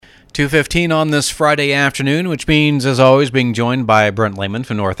2:15 on this Friday afternoon, which means, as always, being joined by Brent Lehman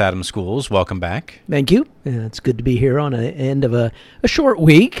from North Adams Schools. Welcome back. Thank you. It's good to be here on the end of a short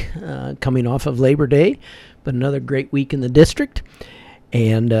week, coming off of Labor Day, but another great week in the district.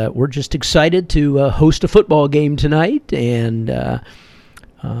 And we're just excited to host a football game tonight. And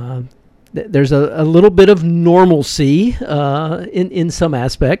there's a little bit of normalcy in some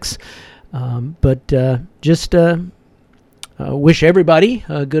aspects. But wish everybody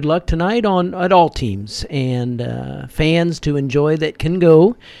good luck tonight at all teams, and fans to enjoy that can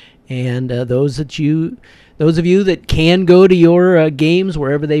go, and those of you that can go to your games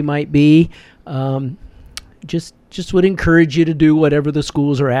wherever they might be, just would encourage you to do whatever the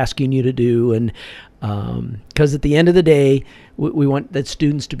schools are asking you to do, and because at the end of the day, we want the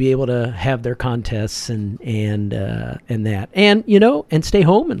students to be able to have their contests and that, and stay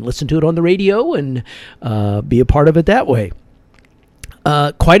home and listen to it on the radio and be a part of it that way.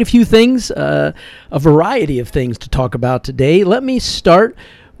 Quite a few things, a variety of things to talk about today. Let me start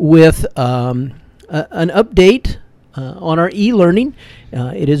with an update on our e-learning.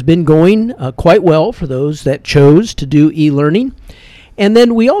 It has been going quite well for those that chose to do e-learning. And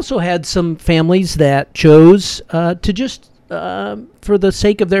then we also had some families that chose to just, for the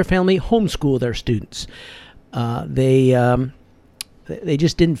sake of their family, homeschool their students. They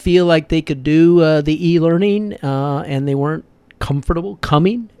just didn't feel like they could do the e-learning, and they weren't comfortable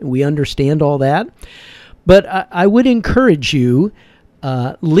coming. We understand all that. But I would encourage you,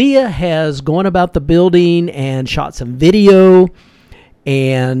 Leah has gone about the building and shot some video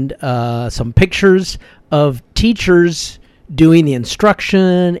and some pictures of teachers doing the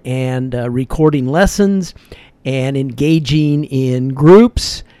instruction and recording lessons and engaging in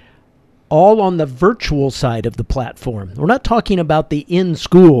groups, all on the virtual side of the platform. We're not talking about the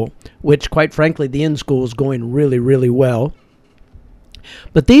in-school, which quite frankly, the in-school is going really, really well.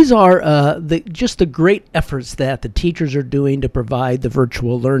 But these are just the great efforts that the teachers are doing to provide the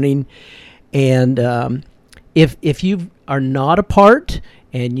virtual learning. And if you are not a part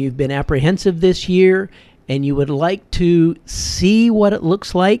and you've been apprehensive this year and you would like to see what it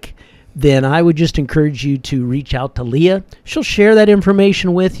looks like, then I would just encourage you to reach out to Leah. She'll share that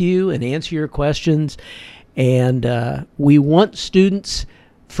information with you and answer your questions. And we want students,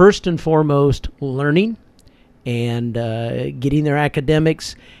 first and foremost, learning and getting their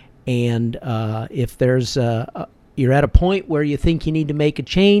academics. And if there's you're at a point where you think you need to make a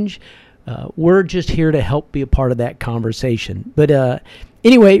change, we're just here to help be a part of that conversation. But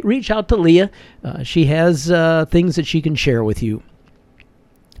anyway, reach out to Leah. She has things that she can share with you.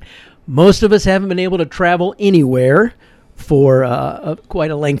 Most of us haven't been able to travel anywhere for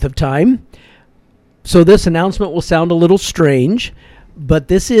quite a length of time. So this announcement will sound a little strange, but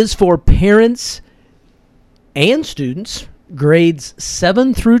this is for parents and students, grades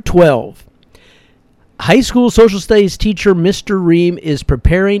 7 through 12. High school social studies teacher Mr. Ream is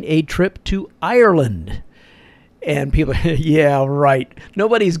preparing a trip to Ireland. And people, yeah, right.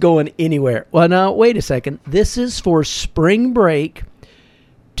 Nobody's going anywhere. Well, now, wait a second. This is for spring break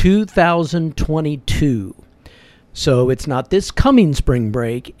 2022. So it's not this coming spring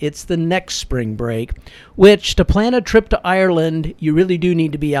break, it's the next spring break, which to plan a trip to Ireland, you really do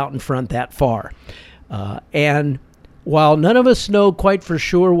need to be out in front that far. And while none of us know quite for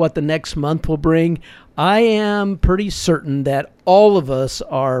sure what the next month will bring, I am pretty certain that all of us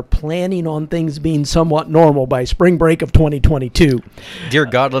are planning on things being somewhat normal by spring break of 2022. Dear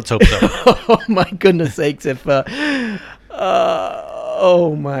God, let's hope so. Oh, my goodness sakes.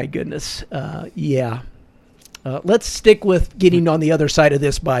 Oh, my goodness. Yeah. Let's stick with getting on the other side of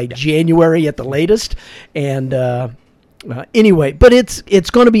this by January at the latest. And anyway, but it's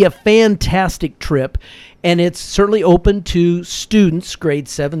going to be a fantastic trip, and it's certainly open to students,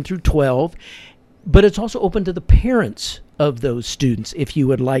 grades 7 through 12, but it's also open to the parents of those students if you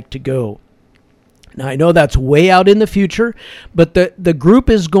would like to go. Now, I know that's way out in the future, but the group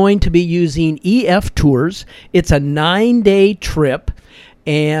is going to be using EF Tours. It's a 9-day trip,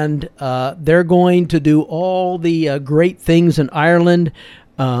 and they're going to do all the great things in Ireland,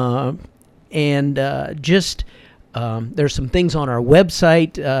 and there's some things on our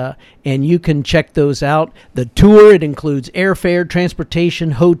website, and you can check those out. The tour, it includes airfare,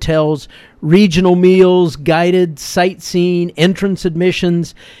 transportation, hotels, regional meals, guided sightseeing, entrance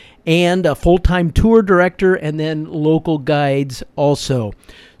admissions, and a full-time tour director, and then local guides also.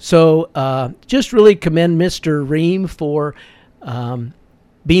 So just really commend Mr. Ream for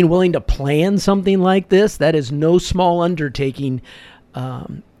being willing to plan something like this. That is no small undertaking.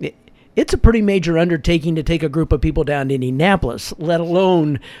 it's a pretty major undertaking to take a group of people down to Indianapolis, let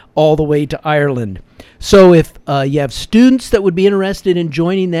alone all the way to Ireland. So if you have students that would be interested in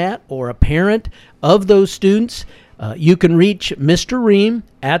joining that, or a parent of those students, you can reach Mr. Ream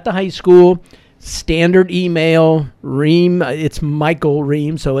at the high school. Standard email, Ream, it's Michael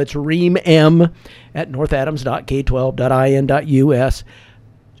Ream, so it's ream@northadams.k12.in.us,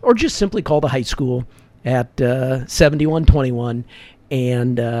 or just simply call the high school at 7121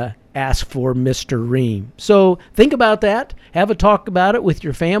 and ask for Mr. Ream. So think about that, have a talk about it with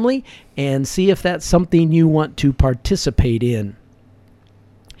your family, and see if that's something you want to participate in.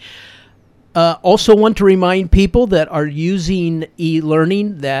 Also want to remind people that are using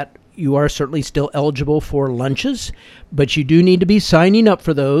e-learning that you are certainly still eligible for lunches, but you do need to be signing up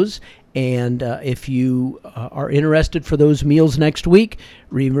for those. And if you are interested for those meals next week,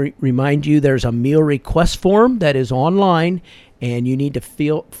 remind you there's a meal request form that is online, and you need to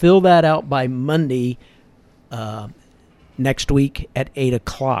fill that out by Monday next week at 8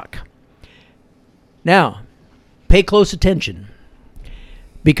 o'clock. Now, pay close attention,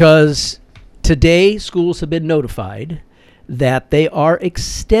 because today schools have been notified that they are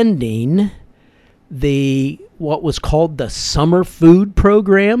extending what was called the summer food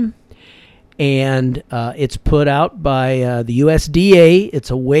program, and it's put out by the USDA.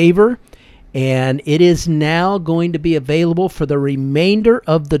 It's a waiver, and it is now going to be available for the remainder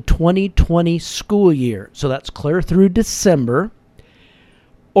of the 2020 school year. So that's clear through December,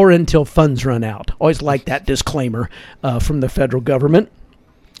 or until funds run out. Always like that disclaimer from the federal government.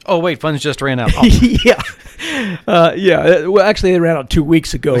 Oh, wait, funds just ran out. Oh. Yeah. Well, actually, they ran out 2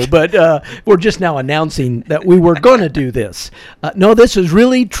 weeks ago, but we're just now announcing that we were going to do this. No, this is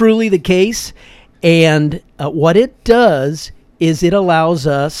really, truly the case. And what it does is it allows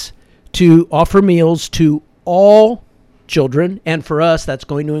us to offer meals to all children. And for us, that's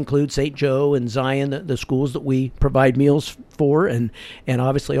going to include St. Joe and Zion, the schools that we provide meals for, and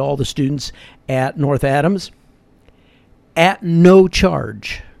obviously all the students at North Adams, at no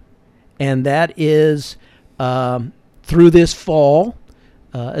charge. And that is through this fall,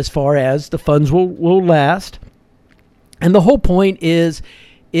 as far as the funds will last. And the whole point is,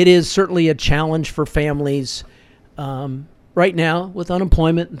 it is certainly a challenge for families right now with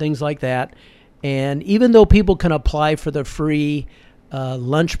unemployment and things like that. And even though people can apply for the free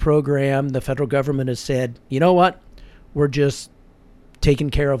lunch program, the federal government has said, you know what, we're just taking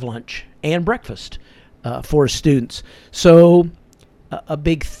care of lunch and breakfast for students. So a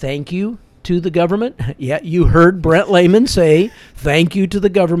big thank you to the government. Yeah, you heard Brent Lehman say thank you to the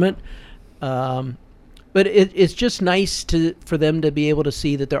government. But it's just nice for them to be able to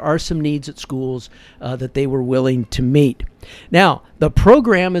see that there are some needs at schools that they were willing to meet. Now, the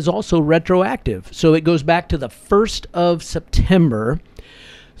program is also retroactive, so it goes back to the 1st of September.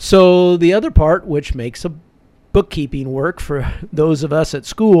 So the other part, which makes a bookkeeping work for those of us at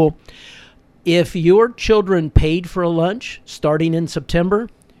school, if your children paid for a lunch starting in September,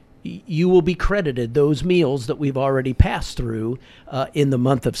 you will be credited those meals that we've already passed through in the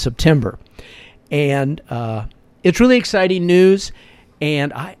month of September. And it's really exciting news,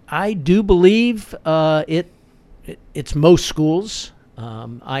 and I do believe it's most schools.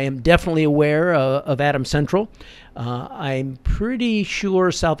 I am definitely aware of Adams Central. I'm pretty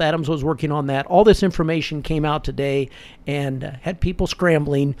sure South Adams was working on that. All this information came out today and had people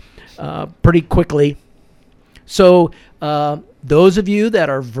scrambling pretty quickly. So those of you that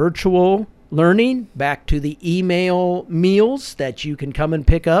are virtual learning, back to the email meals that you can come and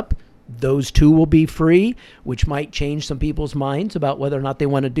pick up, those two will be free, which might change some people's minds about whether or not they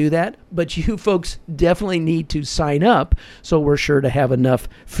want to do that. But you folks definitely need to sign up, so we're sure to have enough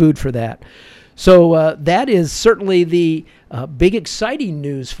food for that. So that is certainly the big exciting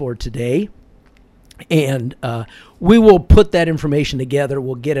news for today. And we will put that information together.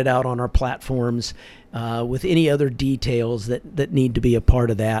 We'll get it out on our platforms with any other details that need to be a part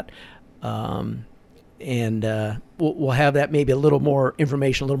of that. And we'll have that maybe a little more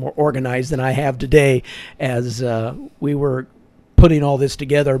information, a little more organized than I have today, as we were putting all this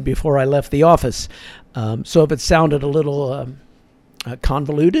together before I left the office. So if it sounded a little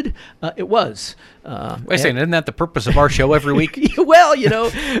convoluted, it was. Wait a second, isn't that the purpose of our show every week? Well,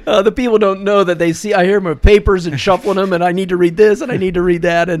 the people don't know that they see. I hear my papers and shuffling them, and I need to read this and I need to read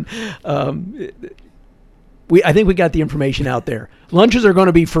that, and I think we got the information out there. Lunches are going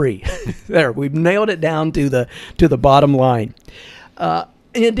to be free. There, we've nailed it down to the bottom line.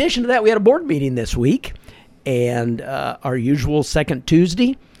 In addition to that, we had a board meeting this week, and our usual second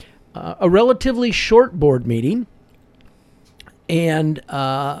Tuesday, a relatively short board meeting. And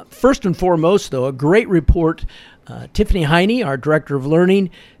first and foremost, though, a great report Tiffany Heine, our Director of Learning,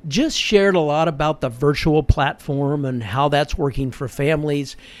 just shared a lot about the virtual platform and how that's working for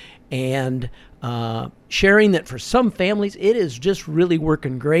families, and sharing that for some families it is just really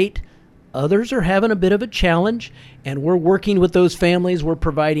working great. Others are having a bit of a challenge, and we're working with those families. We're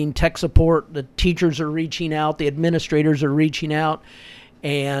providing tech support. The teachers are reaching out. The administrators are reaching out,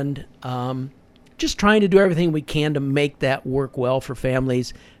 and just trying to do everything we can to make that work well for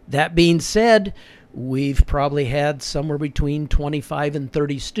families. That being said, we've probably had somewhere between 25 and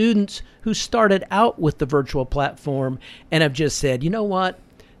 30 students who started out with the virtual platform and have just said, you know what,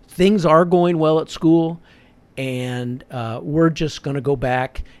 things are going well at school, and we're just going to go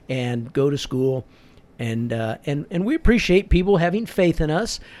back and go to school. And we appreciate people having faith in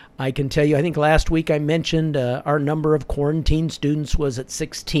us. I can tell you, I think last week I mentioned our number of quarantined students was at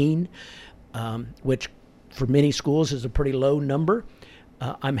 16, which for many schools is a pretty low number.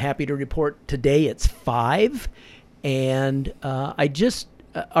 I'm happy to report today it's 5, and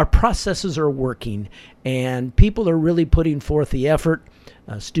our processes are working, and people are really putting forth the effort,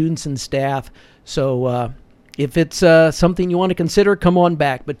 students and staff. So if it's something you want to consider, come on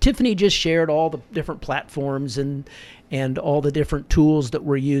back. But Tiffany just shared all the different platforms and all the different tools that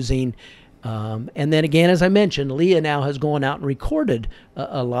we're using. And then again, as I mentioned, Leah now has gone out and recorded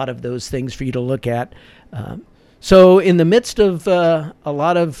a lot of those things for you to look at. So in the midst of a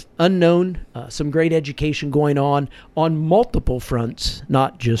lot of unknown, some great education going on multiple fronts,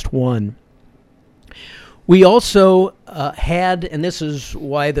 not just one. We also had, and this is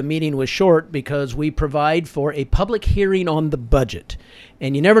why the meeting was short, because we provide for a public hearing on the budget.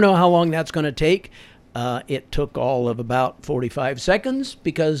 And you never know how long that's going to take. It took all of about 45 seconds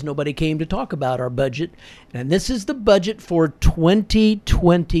because nobody came to talk about our budget. And this is the budget for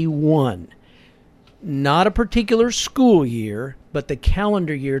 2021. Not a particular school year, but the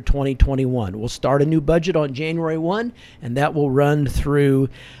calendar year 2021. We'll start a new budget on January 1, and that will run through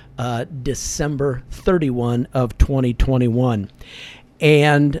December 31 of 2021.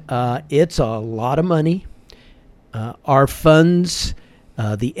 And it's a lot of money. Our funds,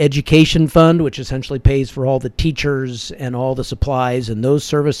 the education fund, which essentially pays for all the teachers and all the supplies and those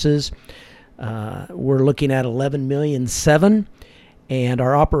services, we're looking at $11.7 million. And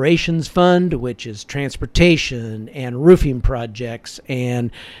our operations fund, which is transportation and roofing projects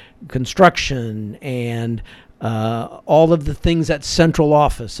and construction and all of the things at central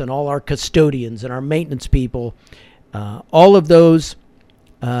office and all our custodians and our maintenance people, all of those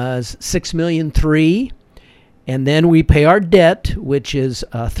 $6.3 million. And then we pay our debt, which is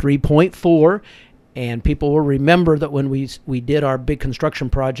 3.4. And people will remember that when we did our big construction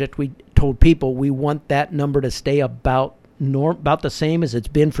project, we told people we want that number to stay about the same as it's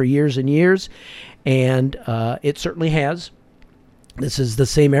been for years and years, and it certainly has. This is the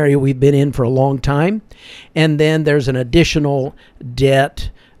same area we've been in for a long time. And then there's an additional debt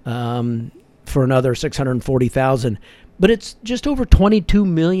for another $640,000, but it's just over $22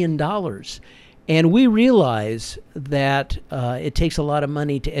 million. And we realize that it takes a lot of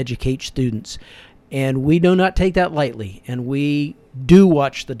money to educate students, and we do not take that lightly. And we do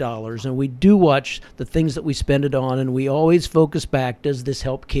watch the dollars, and we do watch the things that we spend it on, and we always focus back, does this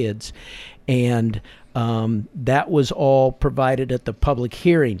help kids? And that was all provided at the public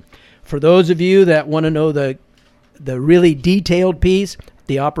hearing. For those of you that want to know the really detailed piece,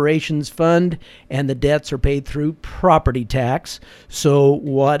 the operations fund and the debts are paid through property tax. So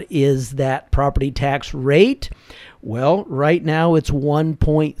what is that property tax rate? Well, right now it's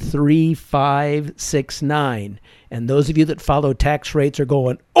 1.3569. And those of you that follow tax rates are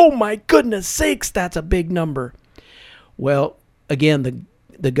going, oh my goodness sakes, that's a big number. Well, again,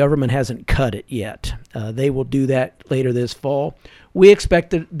 the government hasn't cut it yet. They will do that later this fall. We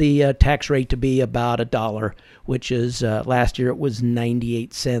expect the tax rate to be about $1, which is last year it was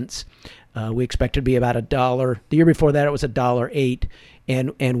 98 cents. We expect it to be about $1. The year before that it was $1.08,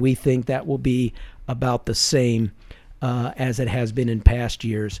 and we think that will be about the same as it has been in past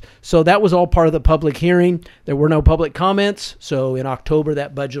years. So that was all part of the public hearing. There were no public comments, so in October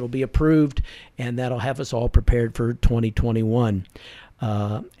that budget will be approved, and that'll have us all prepared for 2021.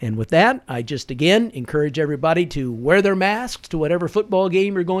 And with that, I just again encourage everybody to wear their masks to whatever football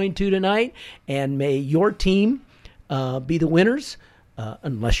game you're going to tonight, and may your team be the winners,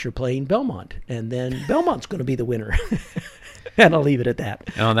 unless you're playing Belmont, and then Belmont's going to be the winner. And I'll leave it at that.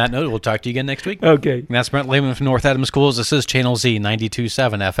 And on that note, we'll talk to you again next week. Okay. And that's Brent Lehman from North Adams Schools. This is Channel Z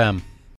 92.7 FM.